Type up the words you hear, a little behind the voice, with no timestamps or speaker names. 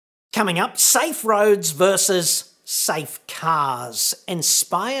Coming up, safe roads versus safe cars,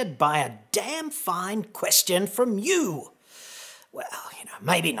 inspired by a damn fine question from you. Well,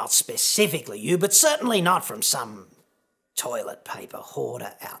 maybe not specifically you, but certainly not from some toilet paper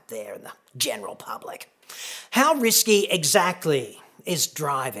hoarder out there in the general public. How risky exactly is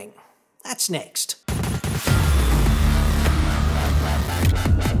driving? That's next.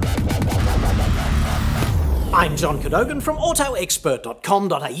 I'm John Cadogan from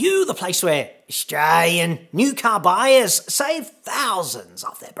AutoExpert.com.au, the place where Australian new car buyers save thousands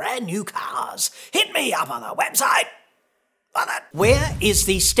off their brand new cars. Hit me up on the website. Where is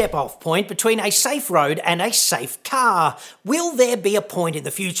the step-off point between a safe road and a safe car? Will there be a point in the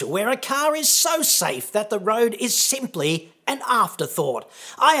future where a car is so safe that the road is simply an afterthought?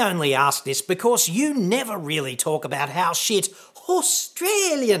 I only ask this because you never really talk about how shit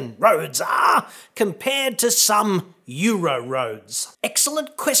Australian roads are compared to some Euro roads.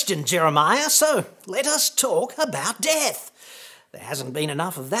 Excellent question, Jeremiah, so let us talk about death. There hasn't been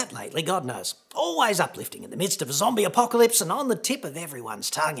enough of that lately, God knows. Always uplifting in the midst of a zombie apocalypse and on the tip of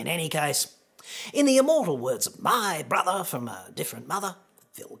everyone's tongue in any case. In the immortal words of my brother from a different mother,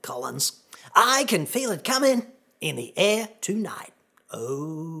 Phil Collins, I can feel it coming in the air tonight.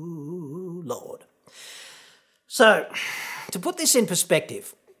 Oh, Lord. So, to put this in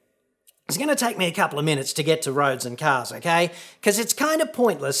perspective, it's going to take me a couple of minutes to get to roads and cars, okay? Because it's kind of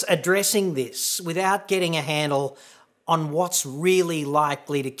pointless addressing this without getting a handle on what's really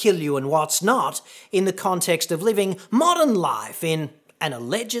likely to kill you and what's not in the context of living modern life in an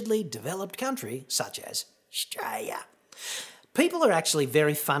allegedly developed country such as Australia. People are actually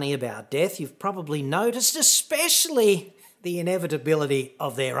very funny about death, you've probably noticed, especially the inevitability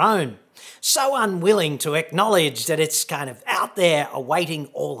of their own. So unwilling to acknowledge that it's kind of out there awaiting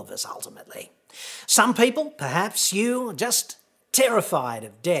all of us ultimately. Some people, perhaps you, are just terrified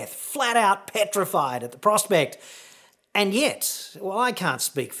of death, flat out petrified at the prospect. And yet, well, I can't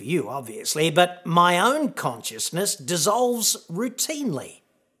speak for you, obviously, but my own consciousness dissolves routinely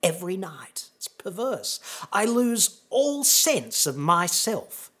every night. It's perverse. I lose all sense of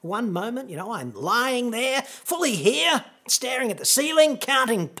myself. One moment, I'm lying there, fully here, staring at the ceiling,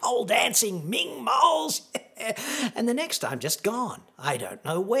 counting pole dancing Ming moles, and the next I'm just gone. I don't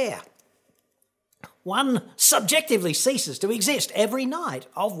know where. One subjectively ceases to exist every night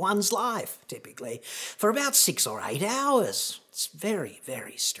of one's life, typically, for about 6 or 8 hours. It's very,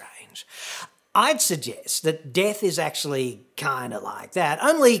 very strange. I'd suggest that death is actually kind of like that,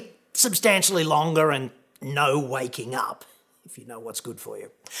 only substantially longer and no waking up, if you know what's good for you.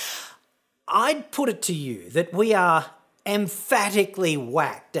 I'd put it to you that we are emphatically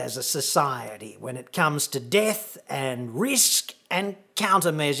whacked as a society when it comes to death and risk and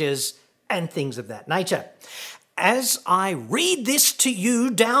countermeasures and things of that nature. As I read this to you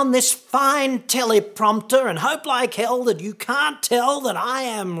down this fine teleprompter and hope like hell that you can't tell that I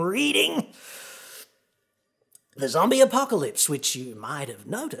am reading, the zombie apocalypse, which you might have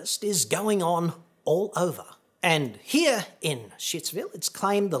noticed, is going on all over. And here in Shitsville, it's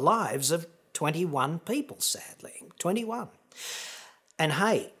claimed the lives of 21 people, sadly. 21. And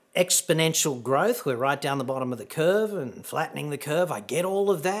hey, exponential growth, we're right down the bottom of the curve and flattening the curve. I get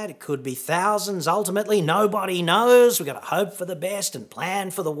all of that. It could be thousands. Ultimately, nobody knows. We've got to hope for the best and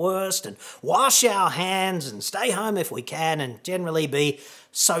plan for the worst and wash our hands and stay home if we can and generally be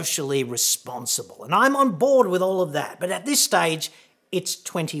socially responsible. And I'm on board with all of that. But at this stage, it's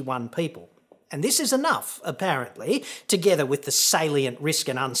 21 people. And this is enough, apparently, together with the salient risk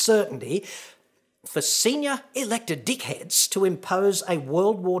and uncertainty, for senior elected dickheads to impose a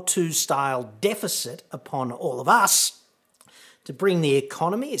World War II-style deficit upon all of us, to bring the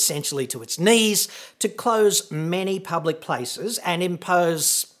economy essentially to its knees, to close many public places and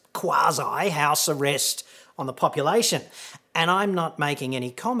impose quasi-house arrest on the population. And I'm not making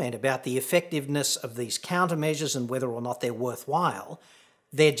any comment about the effectiveness of these countermeasures and whether or not they're worthwhile.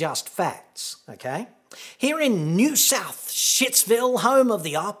 They're just facts, okay? Here in New South Shitsville, home of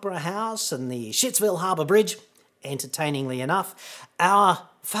the Opera House and the Shitsville Harbour Bridge, entertainingly enough, our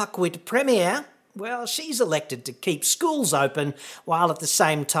fuckwit premier, well, she's elected to keep schools open while at the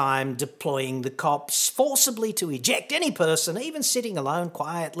same time deploying the cops forcibly to eject any person, even sitting alone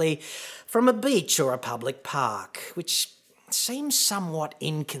quietly, from a beach or a public park, which seems somewhat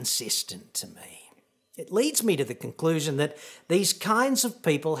inconsistent to me. It leads me to the conclusion that these kinds of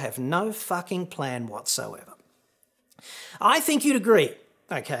people have no fucking plan whatsoever. I think you'd agree,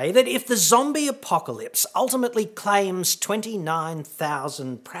 okay, that if the zombie apocalypse ultimately claims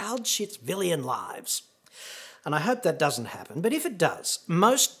 29,000 proud Shitsvillian lives, and I hope that doesn't happen, but if it does,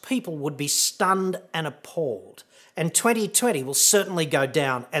 most people would be stunned and appalled And 2020 will certainly go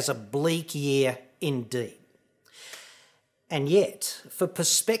down as a bleak year indeed. And yet, for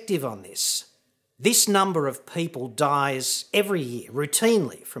perspective on this number of people dies every year,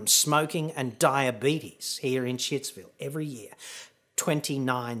 routinely, from smoking and diabetes here in Shitsville, every year.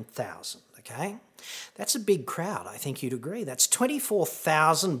 29,000, okay? That's a big crowd, I think you'd agree. That's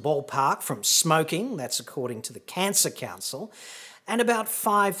 24,000 ballpark from smoking, that's according to the Cancer Council, and about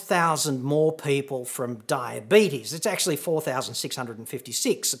 5,000 more people from diabetes. It's actually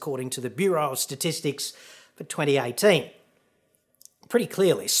 4,656 according to the Bureau of Statistics for 2018. Pretty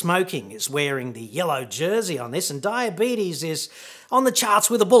clearly, smoking is wearing the yellow jersey on this, and diabetes is on the charts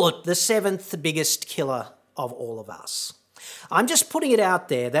with a bullet, the 7th biggest killer of all of us. I'm just putting it out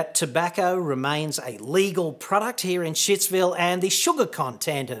there that tobacco remains a legal product here in Shitsville, and the sugar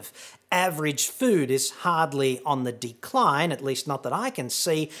content of average food is hardly on the decline, at least not that I can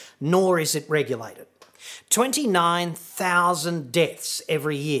see, nor is it regulated. 29,000 deaths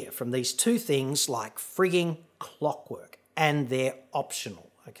every year from these two things like frigging clockwork. And they're optional,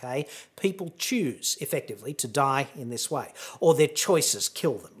 okay? People choose, effectively, to die in this way, or their choices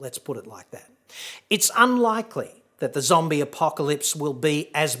kill them, let's put it like that. It's unlikely that the zombie apocalypse will be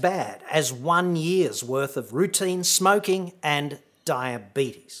as bad as 1 year's worth of routine smoking and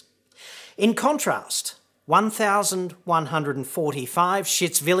diabetes. In contrast, 1,145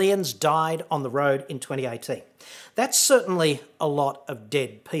 Shitsvillians died on the road in 2018. That's certainly a lot of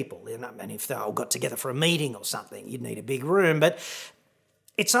dead people. And if they all got together for a meeting or something, you'd need a big room. But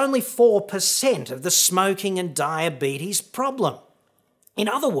it's only 4% of the smoking and diabetes problem. In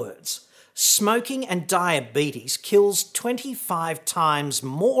other words, smoking and diabetes kills 25 times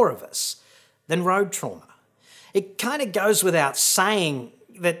more of us than road trauma. It kind of goes without saying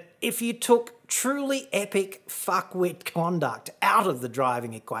that if you took truly epic fuckwit conduct out of the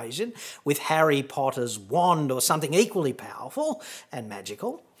driving equation with Harry Potter's wand or something equally powerful and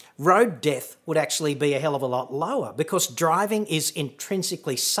magical, road death would actually be a hell of a lot lower because driving is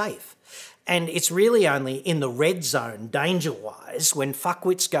intrinsically safe. And it's really only in the red zone, danger-wise, when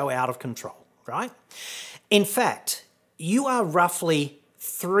fuckwits go out of control, right? In fact, you are roughly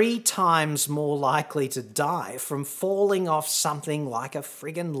 3 times more likely to die from falling off something like a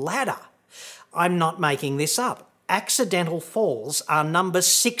friggin' ladder. I'm not making this up. Accidental falls are number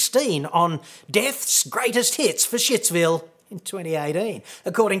 16 on death's greatest hits for Shitsville in 2018,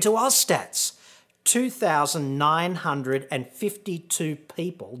 according to Ausstats. 2,952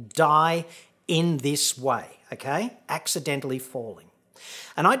 people die in this way, okay? Accidentally falling.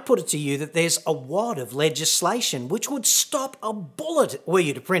 And I'd put it to you that there's a wad of legislation which would stop a bullet, were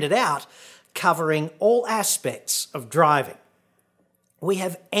you to print it out, covering all aspects of driving. We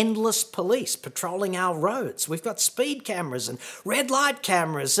have endless police patrolling our roads. We've got speed cameras and red light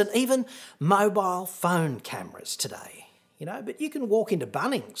cameras and even mobile phone cameras today. But you can walk into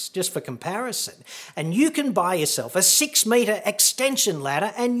Bunnings, just for comparison, and you can buy yourself a 6-metre extension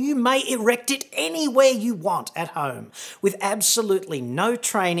ladder and you may erect it anywhere you want at home with absolutely no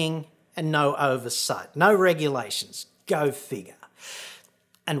training and no oversight, no regulations. Go figure.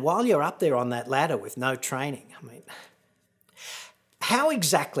 And while you're up there on that ladder with no training, how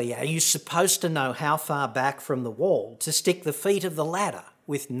exactly are you supposed to know how far back from the wall to stick the feet of the ladder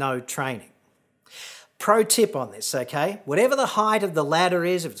with no training? Pro tip on this, okay? Whatever the height of the ladder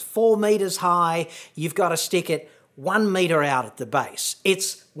is, if it's 4 metres high, you've got to stick it 1 metre out at the base.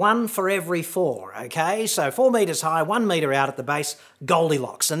 It's 1 for every 4, okay? So 4 metres high, 1 metre out at the base,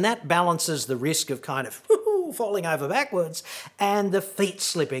 Goldilocks. And that balances the risk of kind of falling over backwards and the feet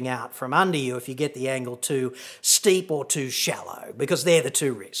slipping out from under you if you get the angle too steep or too shallow, because they're the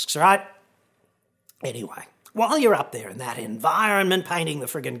two risks, right? Anyway, while you're up there in that environment, painting the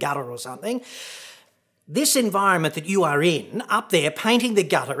friggin' gutter or something, this environment that you are in, up there painting the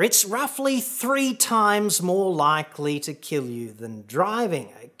gutter, it's roughly 3 times more likely to kill you than driving,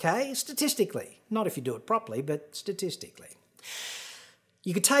 okay? Statistically. Not if you do it properly, but statistically.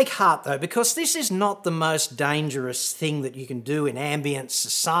 You could take heart, though, because this is not the most dangerous thing that you can do in ambient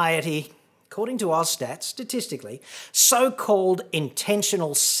society. According to Ausstats, statistically, so-called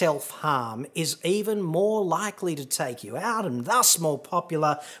intentional self-harm is even more likely to take you out and thus more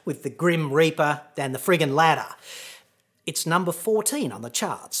popular with the Grim Reaper than the friggin' ladder. It's number 14 on the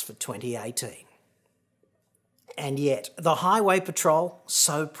charts for 2018. And yet, the Highway Patrol,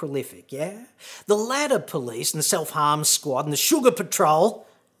 so prolific, yeah? The Ladder Police and the Self-Harm Squad and the Sugar Patrol,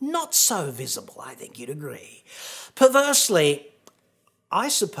 not so visible, I think you'd agree. Perversely, I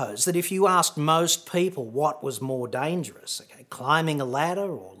suppose that if you asked most people what was more dangerous, okay, climbing a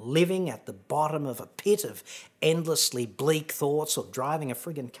ladder or living at the bottom of a pit of endlessly bleak thoughts or driving a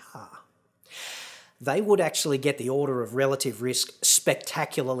friggin' car, they would actually get the order of relative risk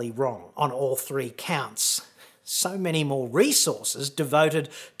spectacularly wrong on all three counts. So many more resources devoted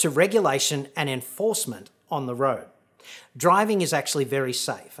to regulation and enforcement on the road. Driving is actually very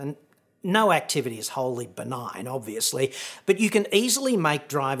safe, and no activity is wholly benign, obviously, but you can easily make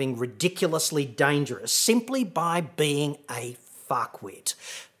driving ridiculously dangerous simply by being a fuckwit.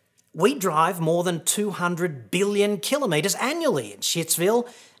 We drive more than 200 billion kilometres annually in Shitsville,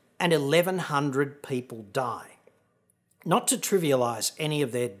 and 1,100 people die. Not to trivialise any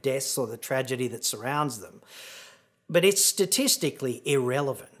of their deaths or the tragedy that surrounds them, but it's statistically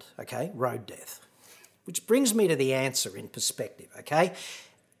irrelevant, okay, road death. Which brings me to the answer in perspective, okay?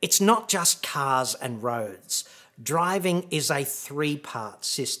 It's not just cars and roads. Driving is a three-part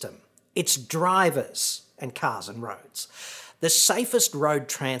system. It's drivers and cars and roads. The safest road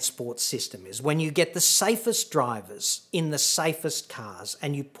transport system is when you get the safest drivers in the safest cars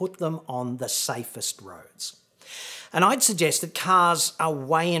and you put them on the safest roads. And I'd suggest that cars are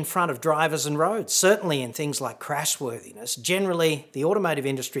way in front of drivers and roads, certainly in things like crashworthiness. Generally, the automotive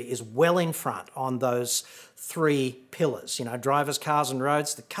industry is well in front on those three pillars. You know, drivers, cars and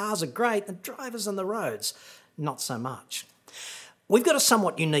roads. The cars are great, the drivers and the roads, not so much. We've got a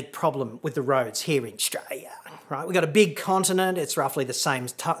somewhat unique problem with the roads here in Australia, right? We've got a big continent, it's roughly the same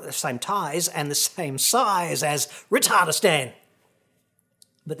ties and the same size as Retardistan.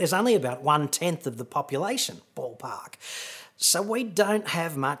 But there's only about 1/10 of the population, ballpark. So we don't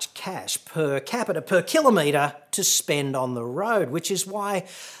have much cash per capita, per kilometre to spend on the road, which is why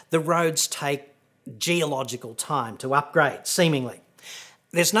the roads take geological time to upgrade, seemingly.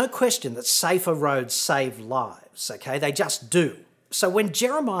 There's no question that safer roads save lives, okay? They just do. So when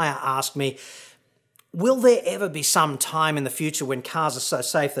Jeremiah asked me, will there ever be some time in the future when cars are so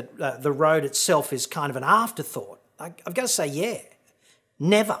safe that the road itself is kind of an afterthought? I've got to say, yeah.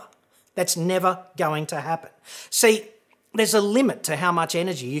 Never. That's never going to happen. See, there's a limit to how much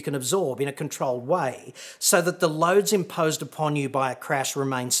energy you can absorb in a controlled way so that the loads imposed upon you by a crash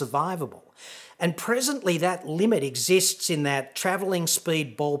remain survivable. And presently that limit exists in that travelling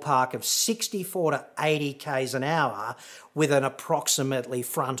speed ballpark of 64 to 80 k's an hour with an approximately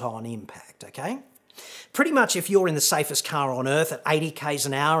front-on impact, okay? Pretty much if you're in the safest car on earth at 80 k's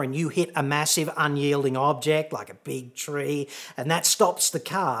an hour and you hit a massive unyielding object like a big tree and that stops the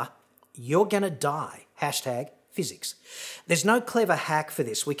car, you're going to die. Hashtag physics. There's no clever hack for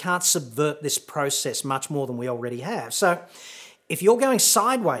this. We can't subvert this process much more than we already have. So if you're going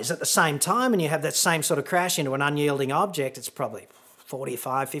sideways at the same time and you have that same sort of crash into an unyielding object, it's probably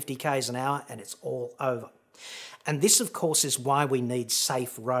 45, 50 k's an hour and it's all over. And this, of course, is why we need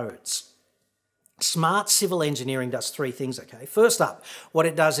safe roads. Smart civil engineering does three things, okay? First up, what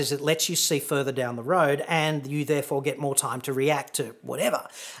it does is it lets you see further down the road and you therefore get more time to react to whatever.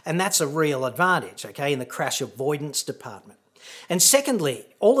 And that's a real advantage, okay, in the crash avoidance department. And secondly,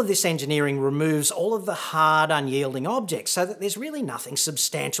 all of this engineering removes all of the hard, unyielding objects so that there's really nothing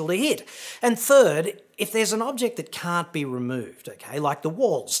substantial to hit. And third, if there's an object that can't be removed, okay, like the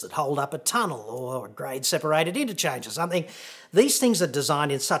walls that hold up a tunnel or a grade-separated interchange or something, these things are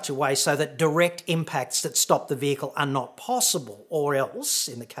designed in such a way so that direct impacts that stop the vehicle are not possible, or else,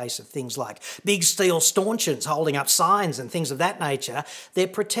 in the case of things like big steel stanchions holding up signs and things of that nature, they're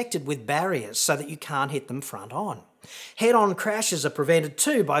protected with barriers so that you can't hit them front on. Head-on crashes are prevented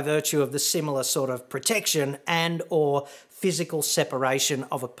too by virtue of the similar sort of protection and or physical separation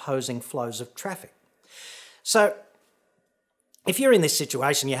of opposing flows of traffic. So if you're in this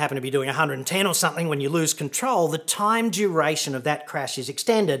situation, you happen to be doing 110 or something when you lose control, the time duration of that crash is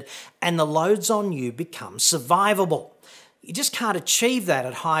extended and the loads on you become survivable. You just can't achieve that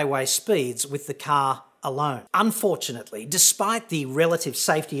at highway speeds with the car alone. Unfortunately, despite the relative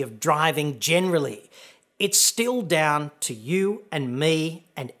safety of driving generally, it's still down to you and me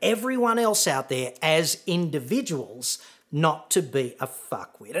and everyone else out there as individuals not to be a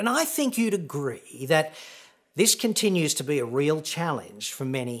fuckwit. And I think you'd agree that this continues to be a real challenge for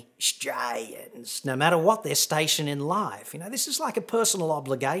many Australians, no matter what their station in life. You know, this is like a personal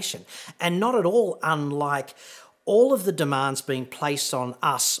obligation and not at all unlike all of the demands being placed on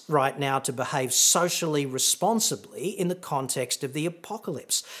us right now to behave socially responsibly in the context of the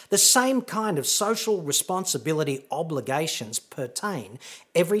apocalypse. The same kind of social responsibility obligations pertain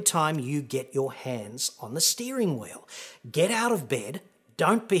every time you get your hands on the steering wheel. Get out of bed,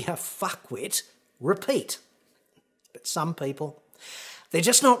 don't be a fuckwit, repeat. But some people, they're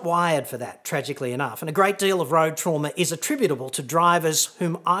just not wired for that, tragically enough. And a great deal of road trauma is attributable to drivers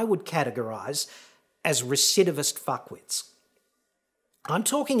whom I would categorise as recidivist fuckwits. I'm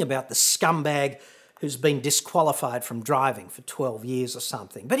talking about the scumbag who's been disqualified from driving for 12 years or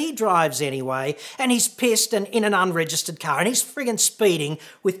something. But he drives anyway, and he's pissed and in an unregistered car, and he's friggin' speeding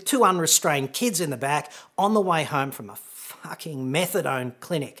with 2 unrestrained kids in the back on the way home from a fucking methadone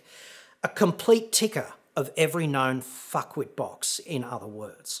clinic. A complete ticker of every known fuckwit box, in other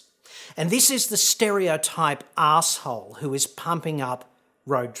words. And this is the stereotype arsehole who is pumping up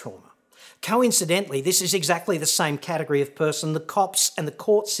road trauma. Coincidentally, this is exactly the same category of person the cops and the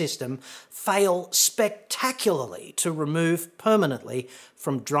court system fail spectacularly to remove permanently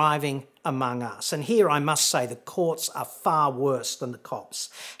from driving among us. And here I must say the courts are far worse than the cops.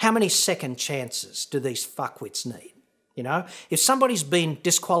 How many second chances do these fuckwits need? You know, if somebody's been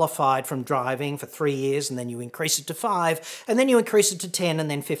disqualified from driving for 3 years and then you increase it to 5 and then you increase it to 10 and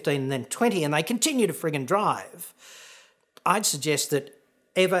then 15 and then 20 and they continue to friggin' drive, I'd suggest that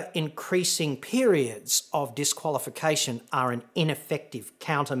ever-increasing periods of disqualification are an ineffective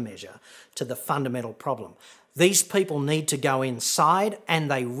countermeasure to the fundamental problem. These people need to go inside,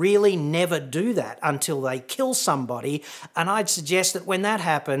 and they really never do that until they kill somebody, and I'd suggest that when that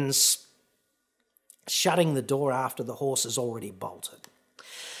happens, shutting the door after the horse is already bolted.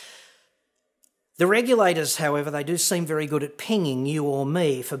 The regulators, however, they do seem very good at pinging you or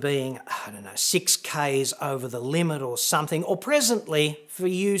me for being, 6 Ks over the limit or something, or presently for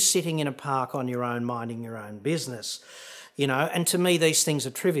you sitting in a park on your own, minding your own business, and to me these things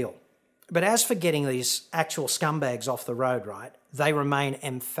are trivial. But as for getting these actual scumbags off the road, right, they remain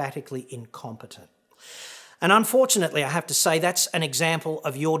emphatically incompetent. And unfortunately, I have to say that's an example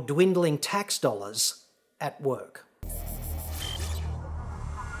of your dwindling tax dollars at work.